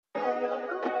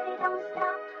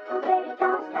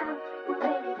Let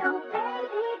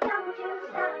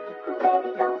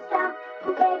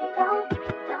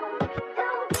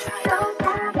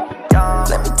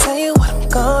me tell you what I'm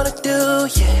gonna do,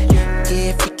 yeah.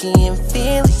 If you can't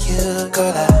feel you,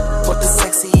 girl, I want the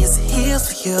sexiest heels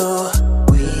for you.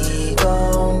 We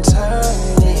gon'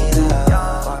 turn it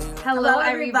up. Hello,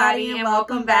 everybody, and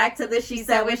welcome back to the She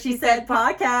Said What She Said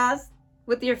podcast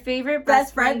with your favorite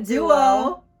best friend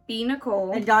duo, B.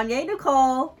 Nicole and Danye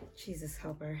Nicole. Jesus,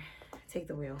 help her. Take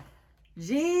the wheel.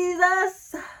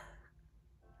 Jesus,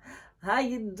 how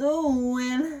you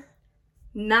doing?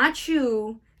 Not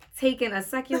you taking a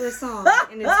secular song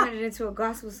and then turning it into a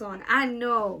gospel song. I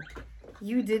know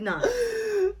you did not.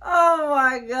 Oh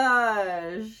my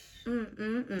gosh.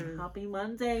 Mm-mm-mm. Happy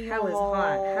Monday, Hell is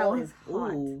hot. Hell is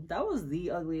hot. Ooh, that was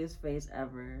the ugliest face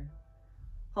ever.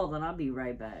 Hold on, I'll be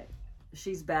right back.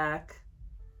 She's back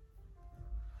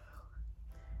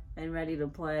and ready to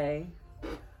play.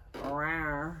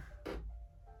 Rawr.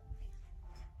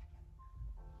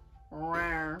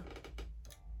 Rawr.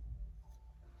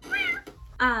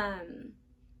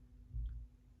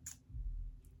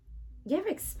 You ever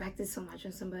expected so much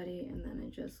from somebody and then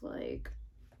it just like,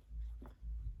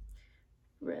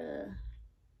 bruh.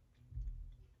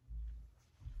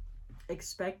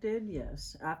 Expected,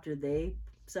 yes. After they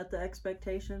set the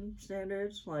expectation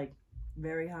standards like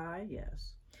very high,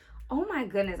 yes. Oh my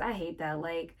goodness, I hate that.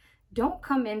 Like, don't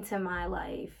come into my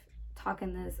life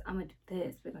talking this, I'm gonna do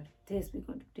this, we're gonna do this, we're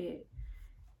gonna do that.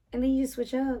 And then you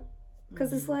switch up.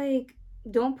 Because it's like,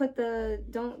 don't put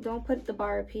the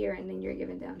bar up here and then you're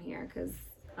giving down here, because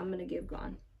I'm gonna give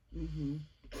gone. Mm-hmm.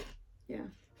 Yeah.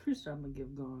 First I'm gonna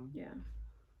give gone. Yeah.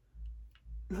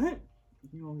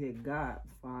 You gonna get got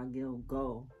before I give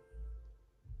go.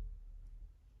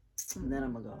 And then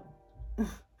I'm gonna go.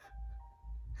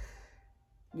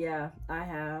 Yeah, I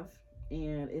have,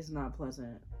 and it's not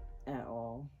pleasant at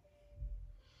all.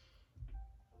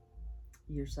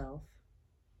 Yourself?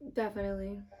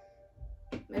 Definitely.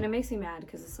 And it makes me mad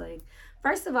because it's like,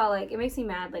 first of all, like, it makes me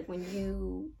mad like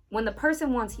when the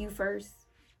person wants you first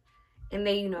and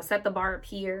they, set the bar up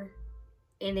here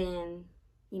and then,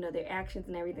 their actions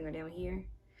and everything are down here.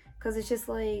 Because it's just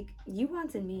like, you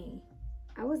wanted me.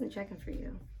 I wasn't checking for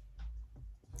you.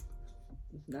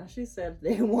 Now she said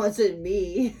they wanted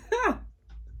me.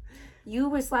 You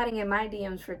were sliding in my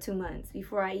DMs for 2 months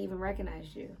before I even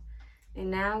recognized you.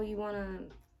 And now you want to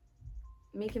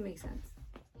make it make sense.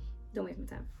 Don't waste my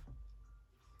time.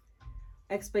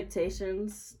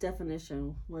 Expectations,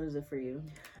 definition. What is it for you?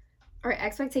 All right,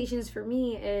 expectations for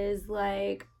me is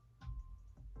like,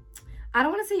 I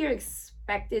don't want to say you're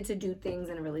expected to do things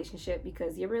in a relationship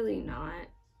because you're really not.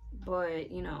 But,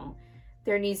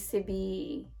 there needs to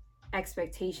be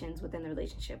expectations within the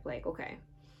relationship. Like, okay,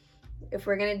 if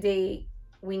we're going to date,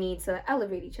 we need to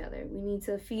elevate each other. We need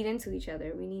to feed into each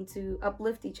other. We need to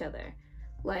uplift each other.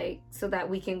 Like, so that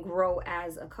we can grow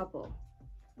as a couple.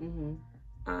 Mm-hmm.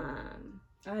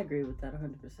 I agree with that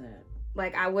 100%.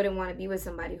 Like, I wouldn't want to be with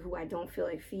somebody who I don't feel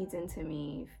like feeds into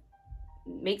me,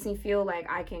 makes me feel like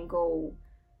I can go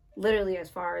literally as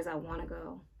far as I want to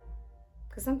go.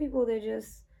 Because some people, they're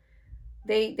just,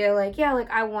 they're like, yeah, like,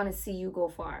 I want to see you go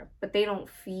far. But they don't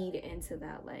feed into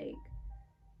that, like,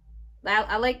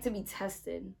 I like to be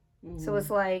tested. Mm-hmm. So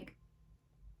it's like,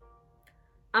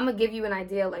 I'm going to give you an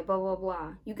idea, like, blah, blah,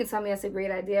 blah. You can tell me that's a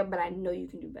great idea, but I know you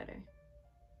can do better.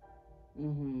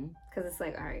 Mm-hmm. Because it's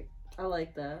like, all right. I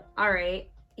like that. All right.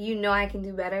 I can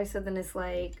do better. So then it's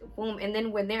like, boom. And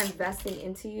then when they're investing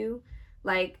into you,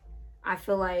 like, I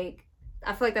feel like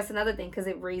that's another thing because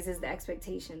it raises the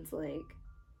expectations, like,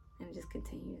 and it just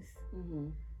continues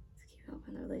to keep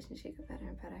helping the relationship get better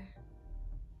and better.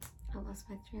 I lost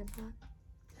my train of thought.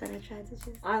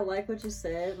 I like what you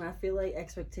said, and I feel like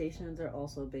expectations are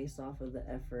also based off of the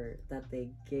effort that they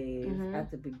gave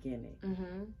at the beginning.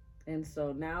 Mm-hmm. And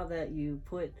so now that you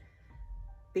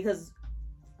because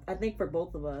I think for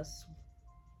both of us,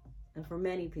 and for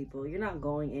many people, you're not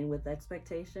going in with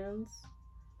expectations,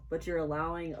 but you're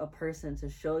allowing a person to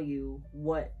show you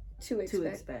what to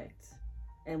expect.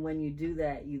 And when you do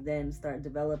that, you then start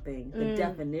developing the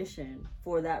definition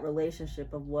for that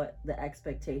relationship of what the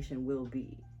expectation will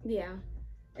be. Yeah.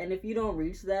 And if you don't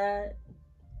reach that,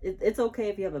 it's okay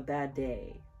if you have a bad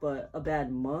day, but a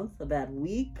bad month, a bad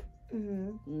week,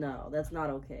 no, that's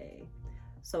not okay.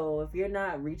 So if you're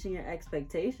not reaching your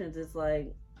expectations, it's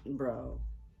like, bro,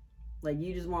 like,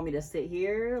 you just want me to sit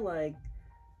here like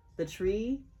the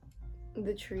tree?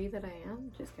 The tree that I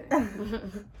am? Just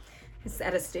kidding. It's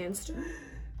at a standstill.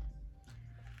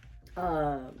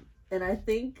 And I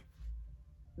think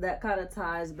that kind of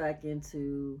ties back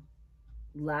into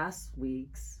last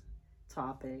week's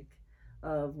topic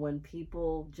of when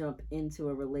people jump into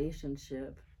a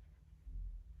relationship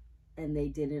and they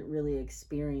didn't really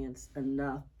experience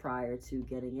enough prior to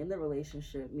getting in the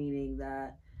relationship, meaning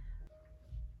that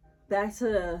back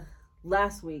to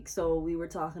last week, so we were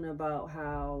talking about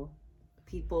how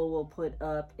people will put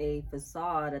up a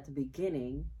facade at the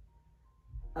beginning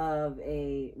of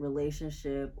a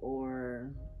relationship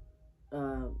or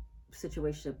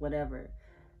situationship, whatever.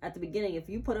 At the beginning, if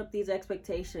you put up these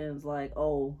expectations like,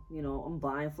 oh, you know, I'm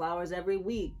buying flowers every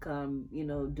week, I'm, you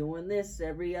know, doing this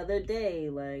every other day,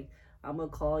 like I'm gonna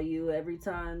call you every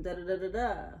time, da da da da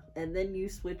da, and then you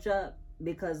switch up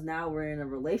because now we're in a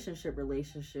relationship,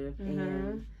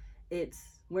 and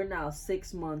we're now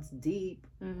 6 months deep,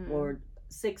 or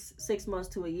six months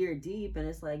to a year deep, and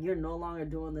it's like you're no longer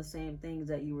doing the same things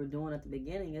that you were doing at the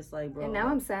beginning. It's like, bro, and now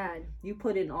I'm sad. You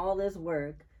put in all this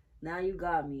work, now you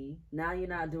got me, now you're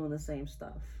not doing the same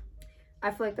stuff.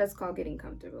 I feel like that's called getting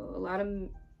comfortable. A lot of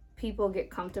people get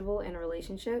comfortable in a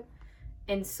relationship,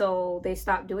 and so they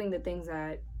stop doing the things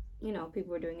that, you know,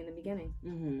 people were doing in the beginning.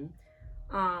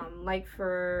 Like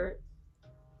for,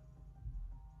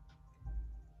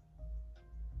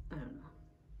 I don't know,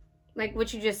 like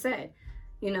what you just said,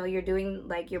 you know, you're doing,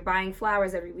 like, you're buying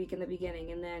flowers every week in the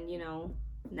beginning, and then, you know,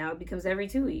 now it becomes every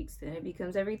 2 weeks, then it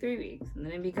becomes every 3 weeks, and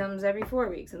then it becomes every 4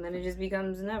 weeks, and then it just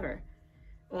becomes never,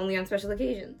 only on special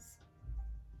occasions.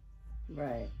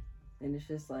 Right. And it's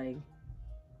just like,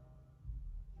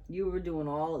 you were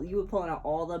pulling out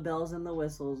all the bells and the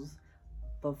whistles,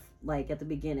 like at the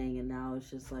beginning, and now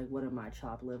it's just like, what am I,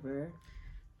 chopped liver?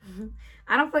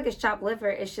 I don't feel like it's chopped liver.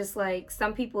 It's just like,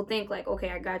 some people think like,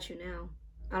 okay, I got you now,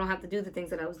 I don't have to do the things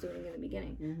that I was doing in the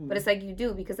beginning. But it's like, you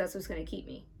do, because that's what's going to keep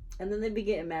me. And then they be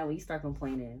getting mad when you start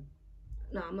complaining.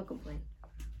 No, I'm going to complain.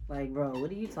 Like, bro,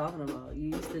 what are you talking about?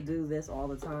 You used to do this all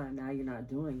the time. Now you're not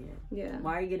doing it. Yeah.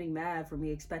 Why are you getting mad for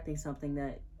me expecting something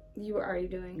that you were already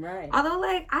doing? Right. Although,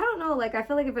 like, I don't know. Like, I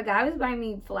feel like if a guy was buying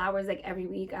me flowers, like, every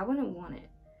week, I wouldn't want it.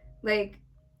 Like,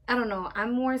 I don't know.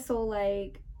 I'm more so,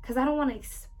 like, because I don't want to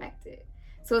expect it.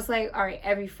 So it's like, all right,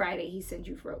 every Friday he sends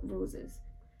you roses.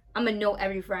 I'm going to know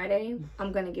every Friday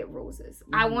I'm going to get roses.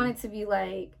 I want it to be,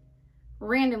 like,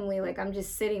 randomly, like, I'm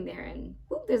just sitting there and,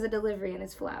 boop, there's a delivery and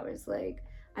it's flowers. Like,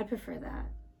 I prefer that.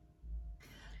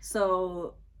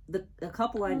 So, a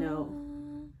couple I know...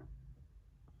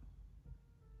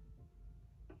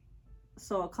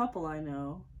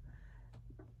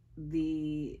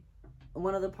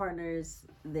 one of the partners,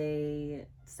 they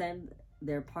send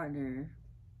their partner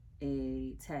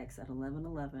a text at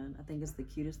 11:11. I think it's the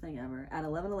cutest thing ever. At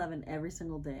 11:11 every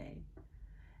single day.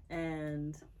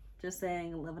 And just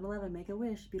saying, 11:11, make a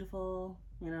wish, beautiful,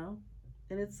 you know?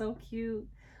 And it's so cute.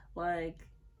 Like,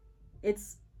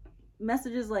 it's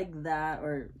messages like that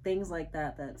or things like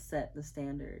that that set the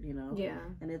standard, you know? Yeah.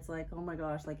 And it's like, oh my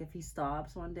gosh, like if he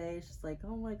stops one day, it's just like,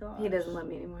 oh my gosh. He doesn't love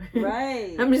me anymore.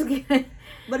 Right. I'm just kidding.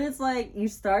 But it's like, you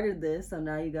started this, so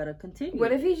now you gotta continue.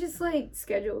 What if he just, like,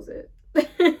 schedules it?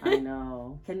 I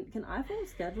know. Can iPhone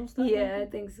schedule stuff? Yeah, I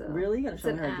think so. Really? You gotta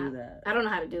show me how to do that. I don't know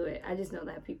how to do it. I just know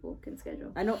that people can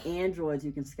schedule. I know Androids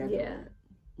you can schedule it.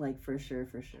 Like, for sure.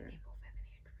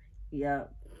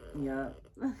 Yep.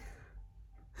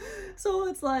 So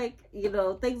it's like, you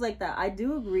know, things like that. I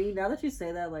do agree. Now that you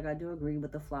say that, like, I do agree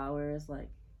with the flowers. Like,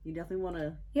 you definitely want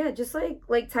to... Yeah, just like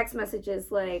text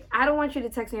messages. Like, I don't want you to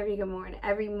text me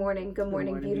every morning, good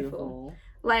morning, beautiful.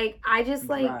 Like, I just,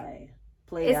 like... Dry.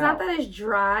 It's not that it's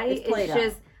dry. It's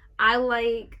just, I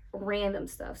like random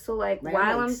stuff. So, like,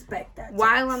 while I'm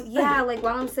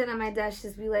sitting at my desk,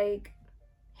 just be like,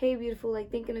 hey, beautiful,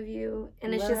 like, thinking of you.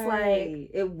 And it's just like...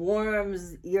 It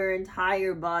warms your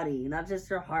entire body, not just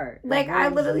your heart. Like, I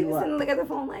literally was sitting, like, at the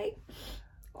phone, like,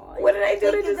 what did I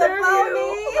do to deserve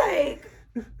you? Like,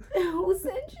 who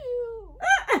sent you?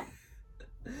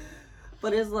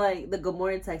 But it's like, the good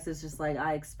morning text is just like,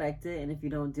 I expect it, and if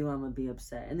you don't do, I'm going to be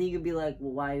upset. And then you can be like,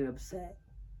 well, why are you upset?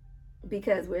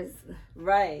 Because we're...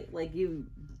 Right. Like, you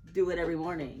do it every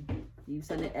morning. You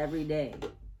send it every day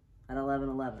at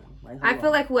 11:11. Like, I feel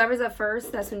like whoever's up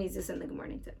first, that's who needs to send the good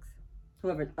morning text.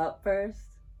 Whoever's up first?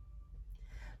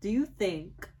 Do you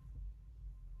think...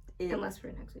 Unless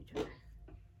we're next to each other.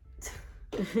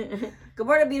 Good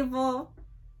morning, beautiful.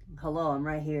 Hello, I'm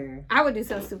right here. I would do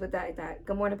something stupid like that.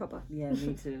 Good morning, Papa. Yeah,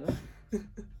 me too.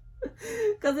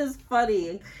 Because it's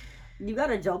funny. You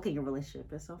gotta joke in your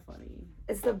relationship. It's so funny.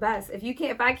 It's the best. If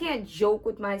I can't joke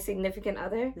with my significant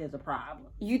other, there's a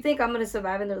problem. You think I'm gonna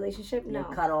survive in the relationship? No.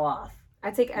 You're cut off.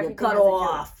 I take everything. You're cut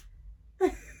off.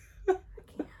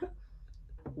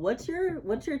 What's your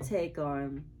take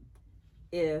on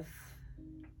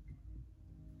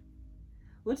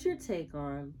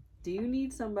do you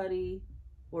need somebody,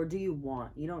 or do you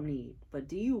want, you don't need, but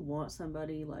do you want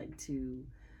somebody like to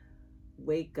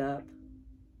wake up,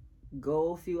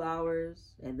 go a few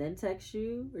hours, and then text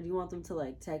you? Or do you want them to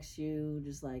like text you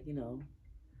just like, you know,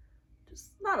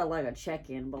 just not like a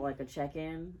check-in, but like a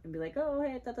check-in and be like, oh,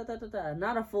 hey, da, da, da, da, da.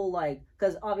 Not a full like,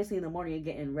 because obviously in the morning you're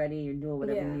getting ready, you're doing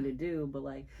whatever you need to do, but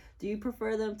like, do you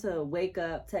prefer them to wake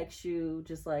up, text you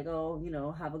just like, oh, you know,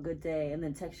 have a good day, and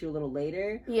then text you a little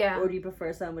later? Yeah. Or do you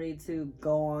prefer somebody to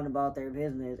go on about their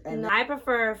business? And I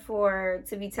prefer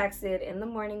to be texted in the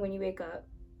morning when you wake up.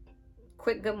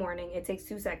 Quick good morning. It takes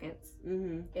 2 seconds.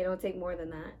 Mm-hmm. It don't take more than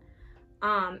that.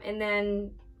 And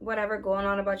then whatever, going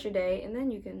on about your day, and then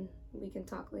we can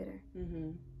talk later.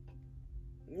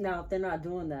 Mm-hmm. Now, if they're not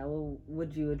doing that, well,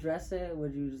 would you address it?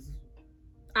 Would you just...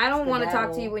 I don't want to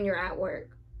talk to you when you're at work.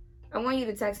 I want you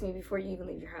to text me before you even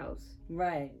leave your house.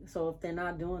 Right. So if they're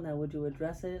not doing that, would you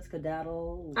address it?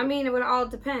 Skedaddle? I mean, it would all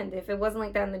depend. If it wasn't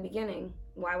like that in the beginning,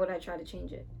 why would I try to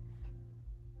change it?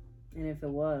 And if it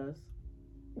was?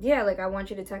 Yeah, like I want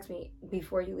you to text me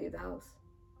before you leave the house.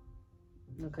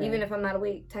 Okay. Even if I'm not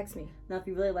awake, text me. Now, if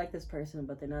you really like this person,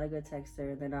 but they're not a good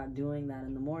texter, they're not doing that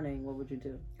in the morning, what would you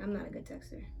do? I'm not a good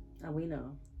texter. We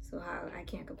know. So I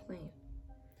can't complain.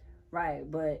 Right,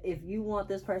 but if you want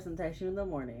this person to text you in the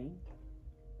morning...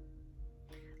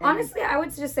 Honestly, I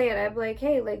would just say it. I'd be like,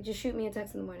 hey, like, just shoot me a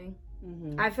text in the morning.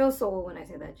 Mm-hmm. I feel so old when I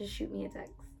say that. Just shoot me a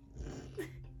text.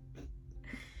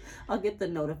 I'll get the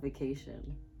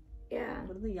notification. Yeah.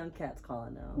 What are the young cats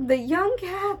calling now? The young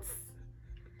cats?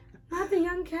 Not the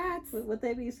young cats. What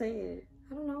they be saying?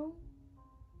 I don't know.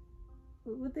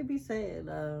 What they be saying?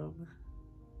 I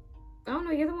don't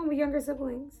know. You're the one with younger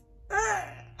siblings.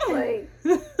 Like...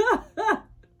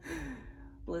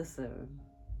 Listen.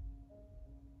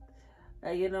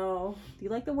 You know, do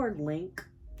you like the word link?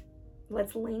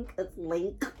 Let's link. Let's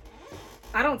link.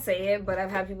 I don't say it, but I've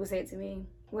had people say it to me.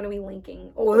 When are we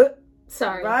linking? Oh,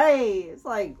 sorry. Right. It's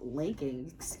like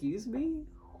linking. Excuse me?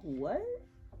 What?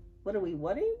 What are we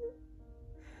whatting?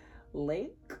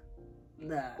 Link?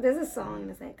 Nah. There's a song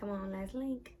that's like, come on, let's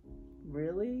link.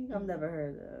 Really? I've never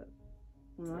heard that.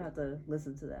 I'm gonna have to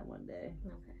listen to that one day.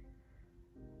 Okay.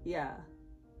 Yeah.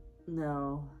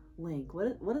 No. Link.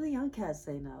 What do the young cats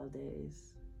say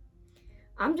nowadays?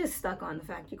 I'm just stuck on the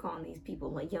fact you're calling these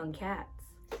people like young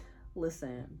cats.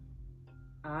 Listen,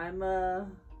 I'm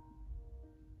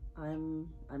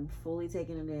fully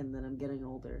taking it in that I'm getting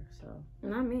older. So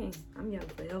not me. I'm young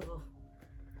forever.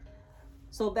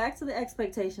 So back to the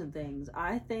expectation things.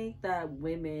 I think that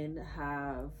women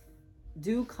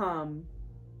do come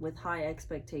with high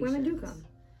expectations. Women do come.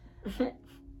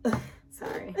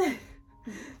 Sorry.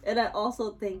 And I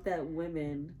also think that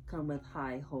women come with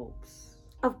high hopes.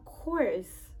 Of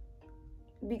course.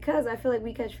 Because I feel like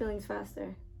we catch feelings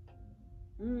faster.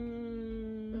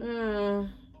 Yeah,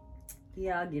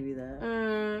 I'll give you that.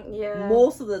 Yeah.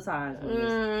 Most of the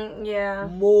time. Yeah.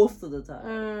 Most of the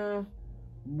time.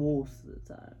 Most of the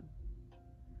time.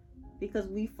 Because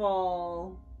we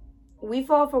fall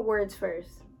for words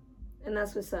first. And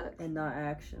that's what sucks. And not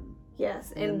action.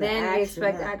 Yes. And then we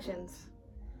expect actions.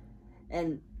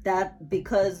 And that,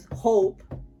 because hope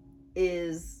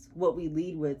is what we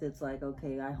lead with, it's like,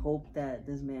 okay, I hope that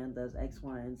this man does X,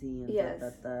 Y, and Z. And yes.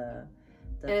 And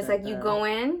it's like you go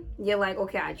in, you're like,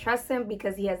 okay, I trust him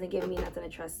because he hasn't given me nothing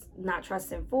to not trust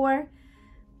him for.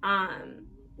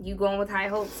 You go in with high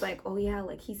hopes, like, oh yeah,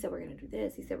 like he said we're gonna do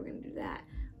this, he said we're gonna do that.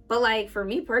 But like for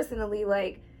me personally,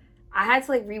 like I had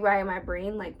to like rewire my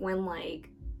brain, like when like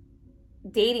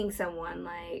dating someone,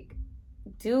 like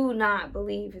do not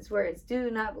believe his words. Do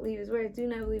not believe his words. Do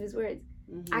not believe his words.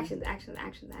 Mm-hmm. Actions.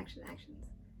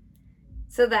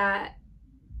 So that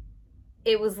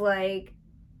it was like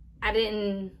I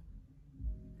didn't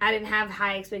have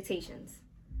high expectations.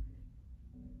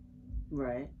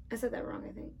 Right. I said that wrong,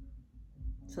 I think.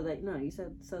 You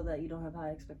said so that you don't have high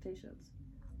expectations.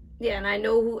 Yeah, and I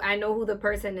know who the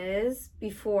person is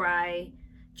before I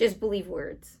just believe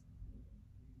words.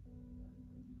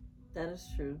 That is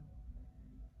true.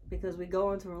 Because we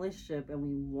go into a relationship and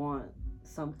we want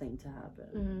something to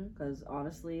happen. Because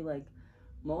honestly, like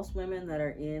most women that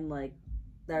are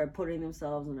putting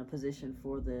themselves in a position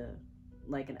for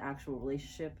an actual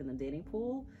relationship in the dating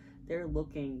pool, they're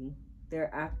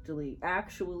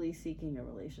actually seeking a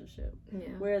relationship.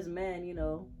 Yeah. Whereas men,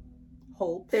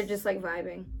 hope. They're just like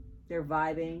vibing. They're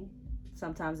vibing.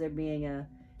 Sometimes they're being a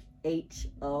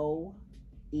HOE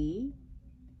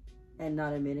and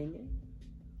not admitting it.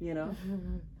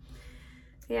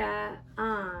 Yeah.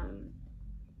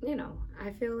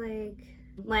 I feel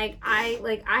like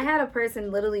I had a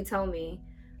person literally tell me,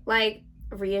 like,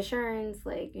 reassurance.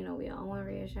 Like, you know, we all want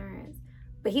reassurance.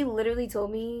 But he literally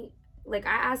told me, like,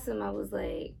 I asked him, I was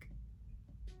like,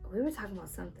 we were talking about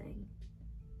something.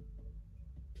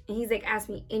 And he's like, ask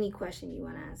me any question you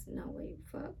want to ask. No, wait,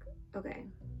 fuck. Okay.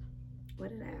 What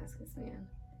did I ask this man?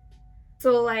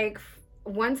 So, like,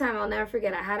 one time I'll never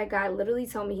forget, I had a guy literally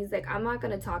tell me, he's like, I'm not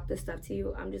going to talk this stuff to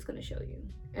you. I'm just going to show you.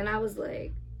 And I was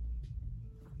like,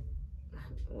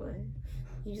 what?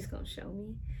 You just going to show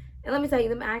me? And let me tell you,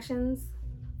 them actions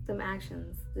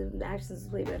is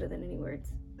way better than any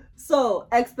words. So,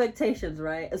 expectations,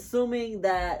 right? Assuming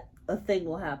that a thing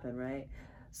will happen, right?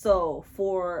 So,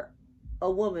 for a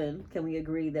woman, can we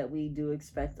agree that we do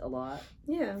expect a lot?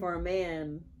 Yeah. For a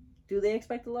man, do they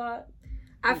expect a lot?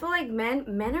 I feel like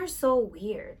men are so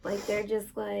weird. Like, they're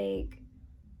just like,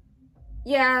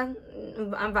 yeah,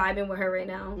 I'm vibing with her right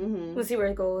now. Mm-hmm. We'll see where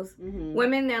it goes. Mm-hmm.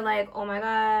 Women, they're like, oh my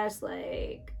gosh,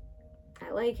 like,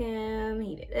 I like him.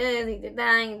 He did this, he did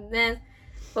that, he did this.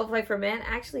 But like for men,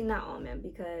 actually not all men,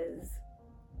 because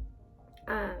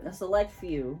a select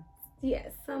few. Yes,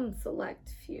 yeah, some select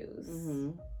fews.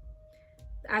 Mm-hmm.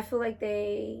 I feel like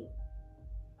there's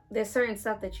certain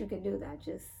stuff that you can do that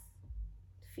just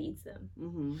feeds them.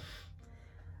 Mm-hmm.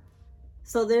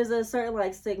 So there's a certain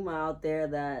like stigma out there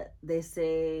that they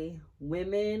say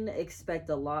women expect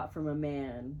a lot from a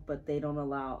man, but they don't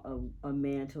allow a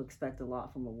man to expect a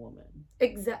lot from a woman.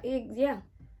 Exactly. Yeah.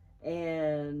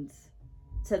 And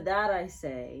to that I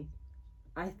say,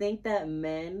 I think that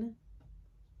men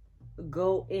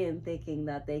go in thinking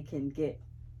that they can get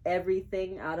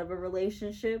everything out of a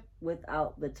relationship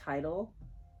without the title.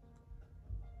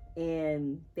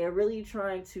 And they're really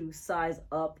trying to size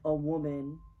up a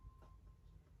woman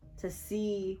to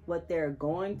see what they're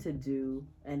going to do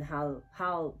and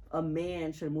how a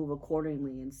man should move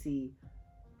accordingly, and see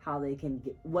how they can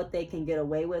get what they can get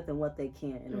away with and what they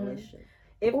can't in a relationship.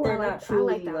 If they're not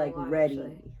truly like ready,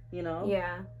 actually. You know?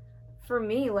 Yeah. For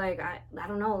me, like I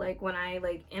don't know, like when I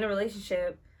like in a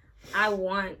relationship, I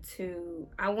want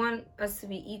us to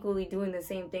be equally doing the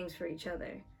same things for each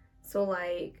other. So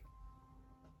like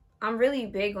I'm really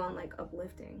big on like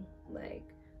uplifting. Like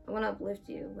I want to uplift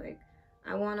you. Like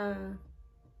I want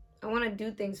to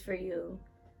do things for you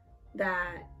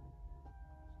that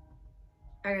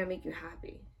are going to make you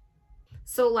happy.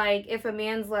 So like if a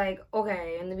man's like,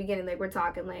 okay, in the beginning, like we're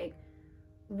talking like,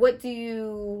 I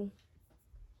don't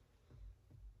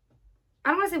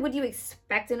want to say what do you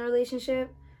expect in a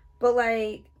relationship, but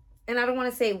like, and I don't want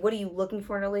to say what are you looking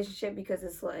for in a relationship, because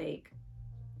it's like,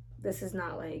 this is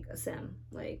not like a sim.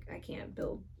 Like you can't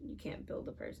build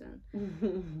a person.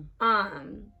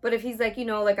 But if he's like, you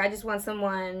know, like I just want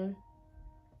someone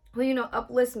who, you know,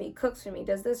 uplifts me, cooks for me,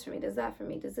 does this for me, does that for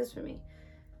me, does this for me.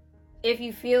 If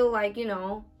you feel like, you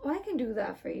know, I can do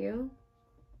that for you,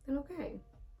 then okay.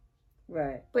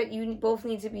 Right. But you both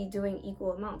need to be doing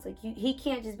equal amounts. Like he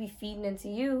can't just be feeding into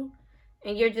you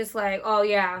and you're just like, oh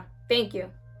yeah, thank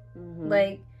you. Mm-hmm.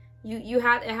 Like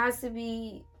it has to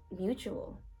be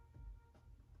mutual.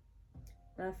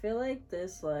 I feel like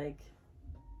this, like,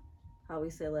 how we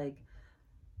say, like,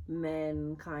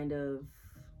 men kind of,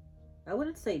 I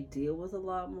wouldn't say deal with a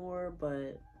lot more,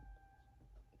 but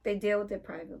they deal with it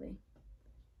privately.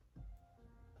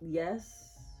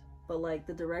 Yes, but like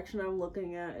the direction I'm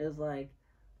looking at is like,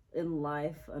 in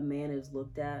life, a man is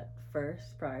looked at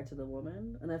first prior to the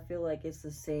woman, and I feel like it's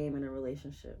the same in a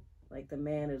relationship. Like the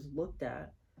man is looked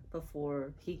at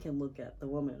before he can look at the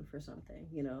woman for something,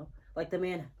 you know? Like the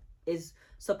man is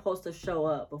supposed to show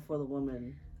up before the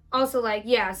woman. Also, like,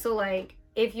 yeah, so like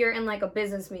if you're in like a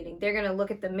business meeting, they're gonna look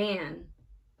at the man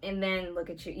and then look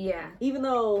at you. Yeah, even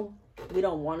though we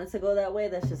don't want it to go that way,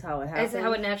 that's just how it happens. That's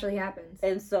how it naturally happens.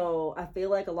 And so I feel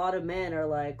like a lot of men are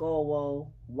like, oh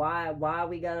well, why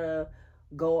we gotta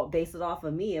go base it off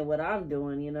of me and what I'm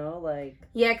doing, you know? Like,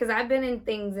 yeah, because I've been in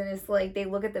things and it's like they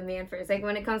look at the man first. Like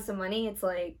when it comes to money, it's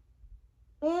like,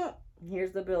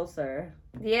 here's the bill, sir.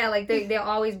 Yeah, like they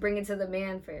always bring it to the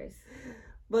man first.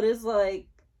 But it's like,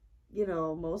 you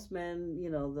know, most men, you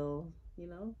know, they'll, you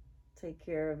know, take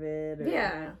care of it. Or,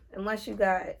 yeah, unless you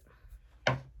got,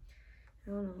 I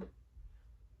don't know.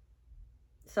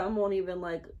 Some won't even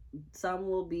like, some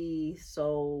will be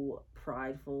so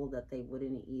prideful that they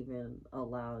wouldn't even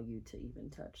allow you to even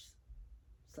touch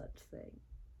such thing.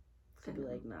 To be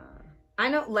like, nah. I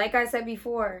know, like I said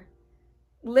before,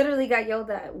 literally got yelled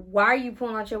at. Why are you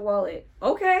pulling out your wallet?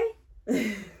 Okay.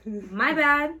 My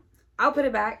bad. I'll put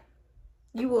it back.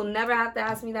 You will never have to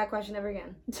ask me that question ever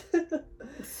again.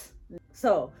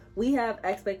 So, we have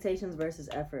expectations versus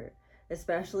effort.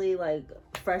 Especially like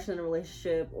fresh in a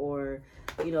relationship or,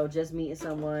 you know, just meeting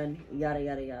someone, yada,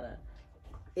 yada, yada.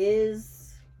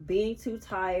 Is being too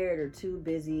tired or too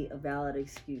busy a valid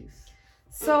excuse?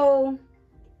 So,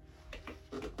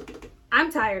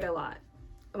 I'm tired a lot.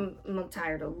 I'm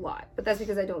tired a lot, but that's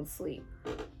because I don't sleep.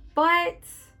 But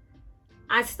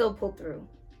I still pull through.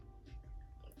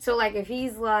 So, like, if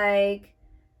he's like,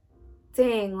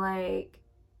 dang, like,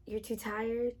 you're too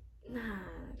tired? Nah,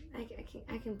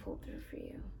 I can pull through for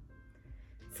you.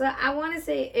 So I want to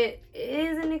say it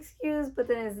is an excuse, but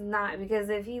then it's not, because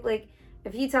if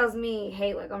he tells me,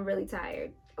 hey, like, I'm really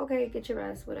tired, okay, get your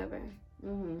rest, whatever.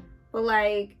 Mm-hmm. But,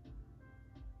 like,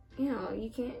 you know, you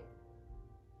can't,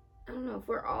 I don't know, if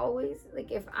we're always,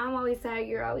 like, if I'm always tired,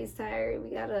 you're always tired, we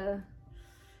gotta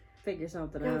figure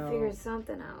something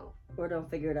out. Or don't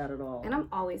figure it out at all. And I'm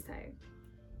always tired.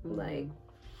 Mm-hmm. Like,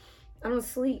 I don't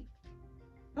sleep.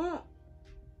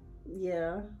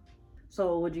 Yeah.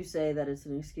 So would you say that it's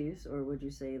an excuse, or would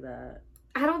you say that...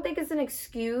 I don't think it's an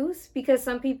excuse, because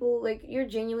some people, like, you're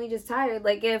genuinely just tired.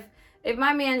 Like, if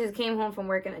my man just came home from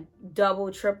working a double,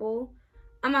 triple,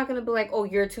 I'm not going to be like, oh,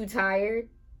 you're too tired.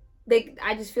 Like,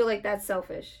 I just feel like that's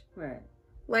selfish. Right.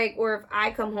 Like, or if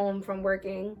I come home from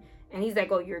working and he's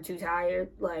like, oh, you're too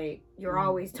tired. Like, you're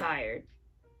always tired.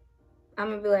 I'm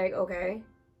going to be like, okay.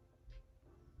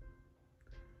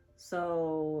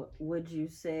 So would you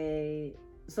say...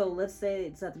 So let's say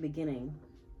it's at the beginning,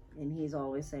 and he's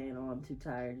always saying, "Oh, I'm too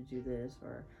tired to do this,"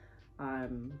 or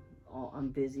 "I'm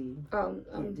busy,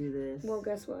 can't do this." Well,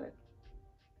 guess what?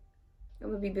 I'm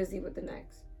gonna be busy with the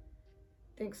next.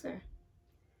 Thanks, sir.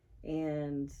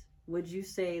 And would you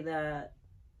say that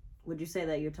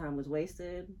your time was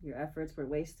wasted, your efforts were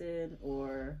wasted,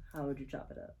 or how would you chop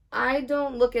it up? I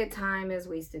don't look at time as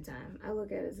wasted time. I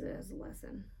look at it as a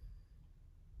lesson.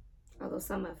 Although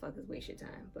some motherfuckers waste your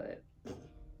time, but...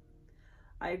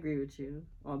 I agree with you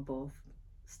on both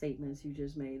statements you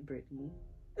just made, Brittany.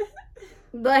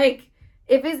 Like,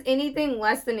 if it's anything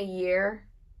less than a year,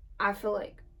 I feel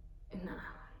like, nah,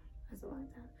 that's a long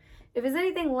time. If it's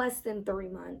anything less than 3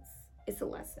 months, it's a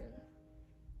lesson.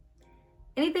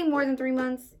 Anything more than 3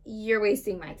 months, you're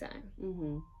wasting my time.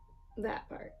 Mm-hmm. That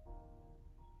part.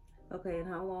 Okay, and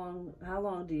how long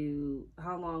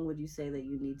would you say that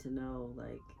you need to know,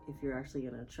 like, if you're actually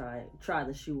gonna try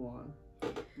the shoe on?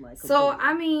 Like, so,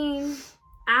 I mean,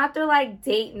 after, like,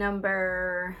 date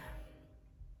number...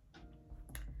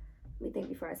 Let me think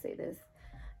before I say this.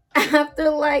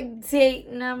 After, like, date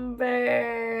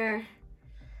number...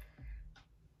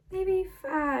 maybe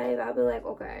 5, I'll be like,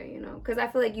 okay, you know. Because I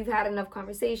feel like you've had enough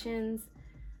conversations.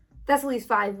 That's at least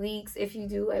 5 weeks if you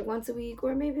do, like, once a week.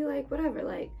 Or maybe, like, whatever,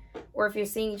 like... Or if you're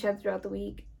seeing each other throughout the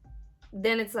week.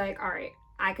 Then it's like, all right,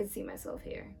 I could see myself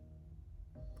here.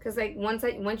 Because, like,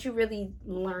 once you really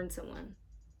learn someone,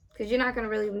 because you're not going to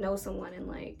really know someone in,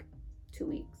 like, 2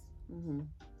 weeks. Mm-hmm.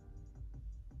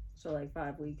 So, like,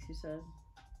 5 weeks, you said?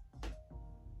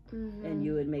 Mm-hmm. And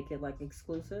you would make it, like,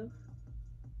 exclusive?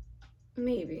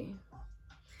 Maybe.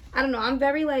 I don't know. I'm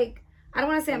very, like, I don't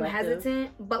want to say I'm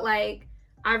hesitant, but, like,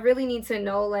 I really need to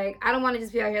know, like, I don't want to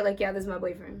just be out here like, yeah, this is my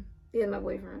boyfriend. This is my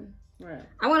boyfriend. Right.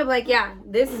 I want to be like, yeah,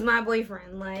 this is my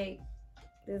boyfriend. Like,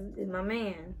 this is my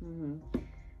man. Mm-hmm.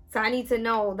 So I need to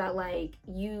know that, like,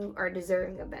 you are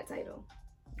deserving of that title.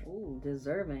 Ooh,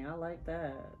 deserving. I like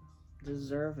that.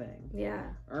 Deserving. Yeah.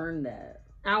 Earn that.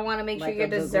 I want to make sure you're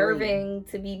deserving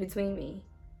to be between me.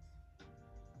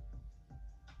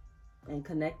 And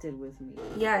connected with me.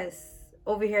 Yes.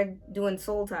 Over here doing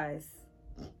soul ties.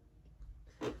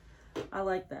 I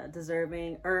like that.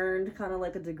 Deserving. Earned, kind of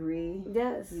like a degree.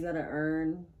 Yes. You gotta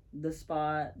earn the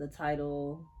spot, the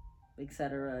title,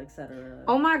 etc., etc.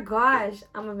 Oh my gosh.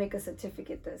 I'm gonna make a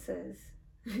certificate that says...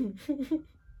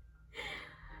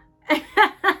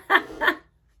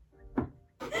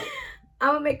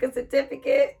 I'm gonna make a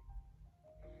certificate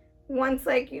once,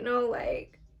 like, you know,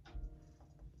 like...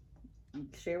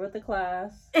 Share with the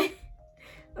class. I'm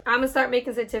gonna start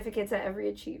making certificates at every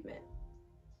achievement.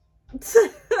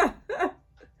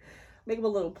 Make them a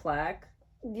little plaque.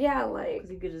 Yeah, like...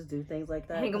 Because you could just do things like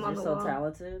that. Hang them on the wall. You're so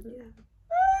talented.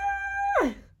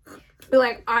 Yeah. Be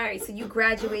like, all right, so you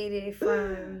graduated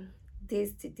from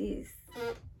this to this.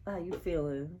 How you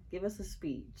feeling? Give us a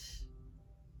speech.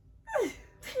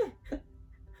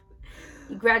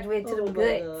 You graduated to the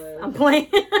goods. God. I'm playing.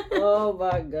 Oh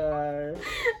my gosh.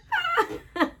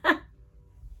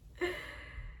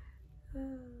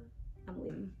 I'm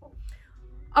leaving.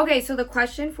 Okay, so the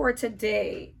question for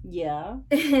today. Yeah.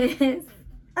 Is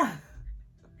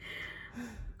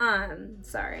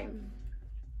sorry.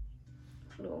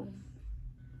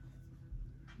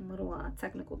 Little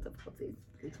technical difficulties.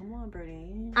 Come on,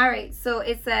 Brittany. All right, so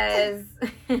it says,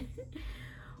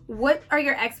 What are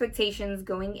your expectations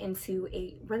going into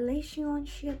a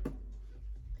relationship?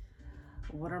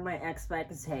 What are my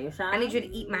expectations? I need you to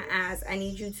eat my ass. I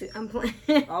need you to. I'm playing.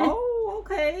 Oh,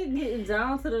 okay. Getting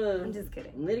down to the. I'm just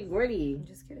kidding. Nitty gritty. I'm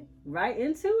just kidding. Right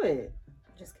into it.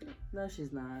 I'm just kidding. No,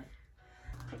 she's not.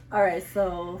 All right,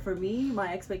 so for me,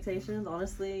 my expectations,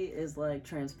 honestly, is like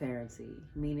transparency.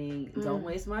 Meaning, don't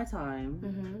waste my time.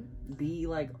 Mm-hmm. Be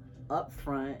like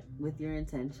upfront with your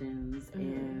intentions,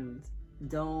 and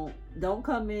don't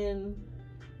come in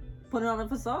put it on a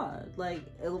facade. Like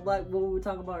what we were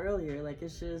talking about earlier. Like,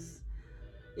 it's just,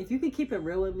 if you can keep it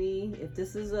real with me, if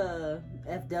this is a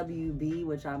FWB,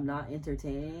 which I'm not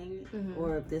entertaining,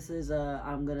 or if this is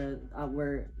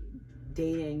we're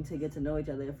dating to get to know each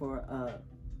other for a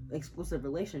exclusive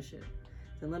relationship,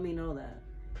 then let me know that.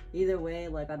 Either way,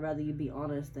 like, I'd rather you be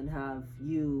honest than have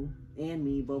you and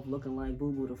me both looking like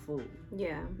Boo Boo the Fool.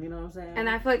 Yeah. You know what I'm saying? And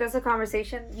I feel like that's a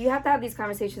conversation. You have to have these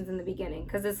conversations in the beginning.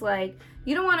 Because it's like,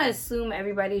 you don't want to assume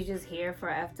everybody's just here for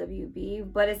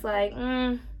FWB. But it's like,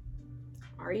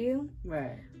 are you?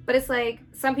 Right. But it's like,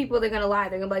 some people, they're going to lie.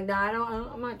 They're going to be like,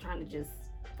 nah, I'm not trying to just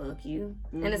fuck you.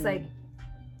 And it's like,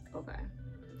 okay.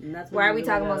 And that's why are we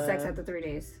talking about sex after 3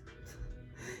 days?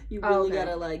 You really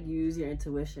gotta like use your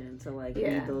intuition to like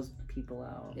weed those people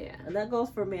out. Yeah, and that goes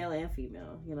for male and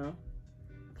female, you know.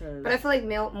 But I feel like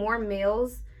more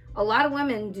males. A lot of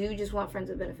women do just want friends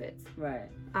with benefits. Right.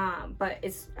 But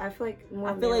I feel like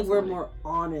we're more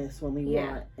honest when we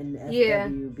want an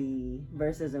FWB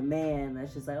versus a man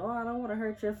that's just like, oh, I don't want to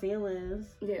hurt your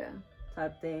feelings. Yeah.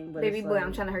 Type thing. But baby boy,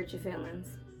 I'm trying to hurt your feelings.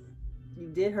 You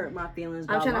did hurt my feelings.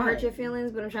 I'm trying to hurt your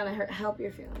feelings, but I'm trying to help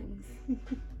your feelings.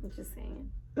 I'm just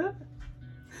saying.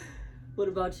 What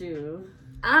about you?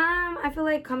 I feel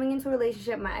like coming into a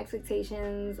relationship, my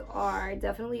expectations are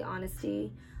definitely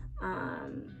honesty,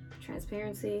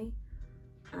 transparency,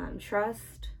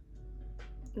 trust,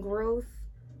 growth.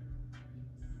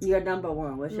 Your number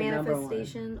one. What's your number one?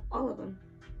 Manifestation. All of them.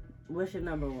 What's your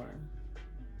number one?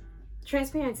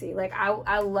 Transparency. Like,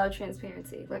 I love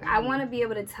transparency. Like, I want to be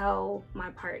able to tell my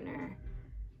partner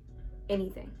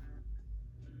anything.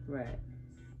 Right.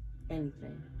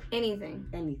 Anything.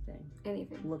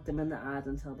 Look them in the eyes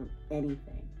and tell them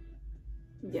anything.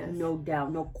 Yes. No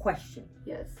doubt, no question.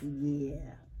 Yes.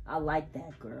 Yeah. I like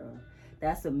that, girl.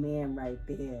 That's a man right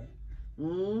there.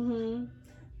 Man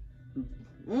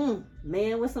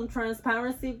with some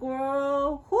transparency,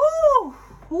 girl. Woo!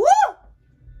 Woo!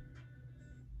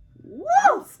 Woo!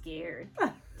 I'm scared.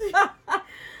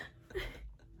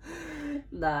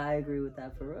 Nah, I agree with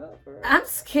that for real. I'm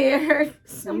scared.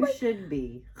 You should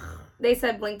be. They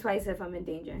said blink twice if I'm in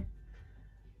danger.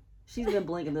 She's been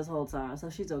blinking this whole time, so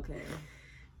she's okay.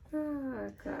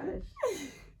 Oh, gosh.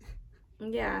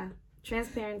 Yeah.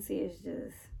 Transparency is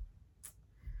just...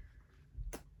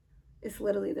 It's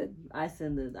literally the...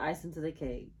 icing to the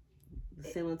cake. The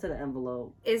sealing to the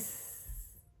envelope. It's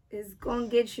gonna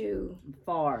get you...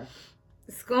 far.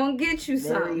 It's gonna get you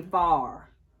very far.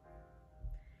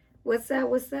 What's that?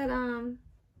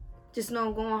 Just know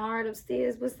I'm going hard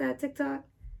upstairs. What's that TikTok?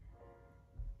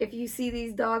 If you see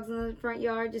these dogs in the front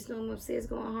yard, just know I'm upstairs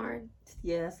going hard.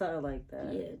 Yeah, something like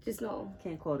that. Yeah, just know.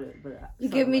 Can't quote it, but you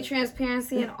give me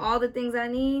transparency and all the things I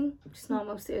need. Just know I'm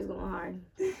upstairs going hard.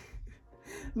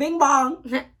 Bing bong.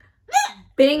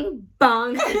 Bing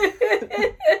bong.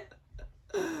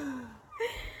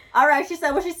 All right, she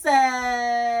said what she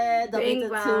said. Don't forget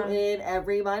to tune in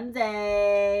every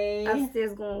Monday.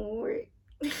 Upstairs going to work.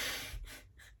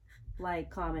 Like,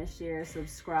 comment, share,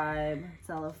 subscribe.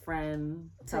 Tell a friend.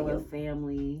 Tell a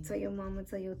family. Tell your mama.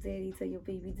 Tell your daddy. Tell your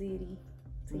baby daddy.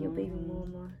 Tell your baby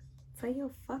mama. Tell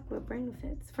your fuck with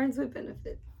benefits. Friends with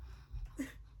benefits.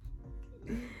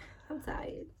 I'm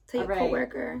tired. Tell your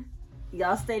coworker.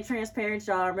 Y'all stay transparent,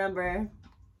 y'all. Remember,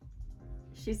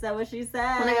 she said what she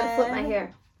said. When I gotta flip my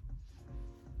hair.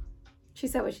 She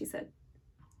said what she said.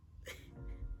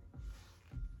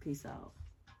 Peace out.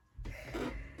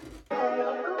 Baby,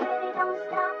 don't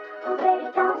stop. Baby,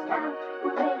 don't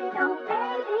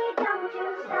you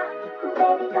stop.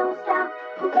 Baby, don't stop.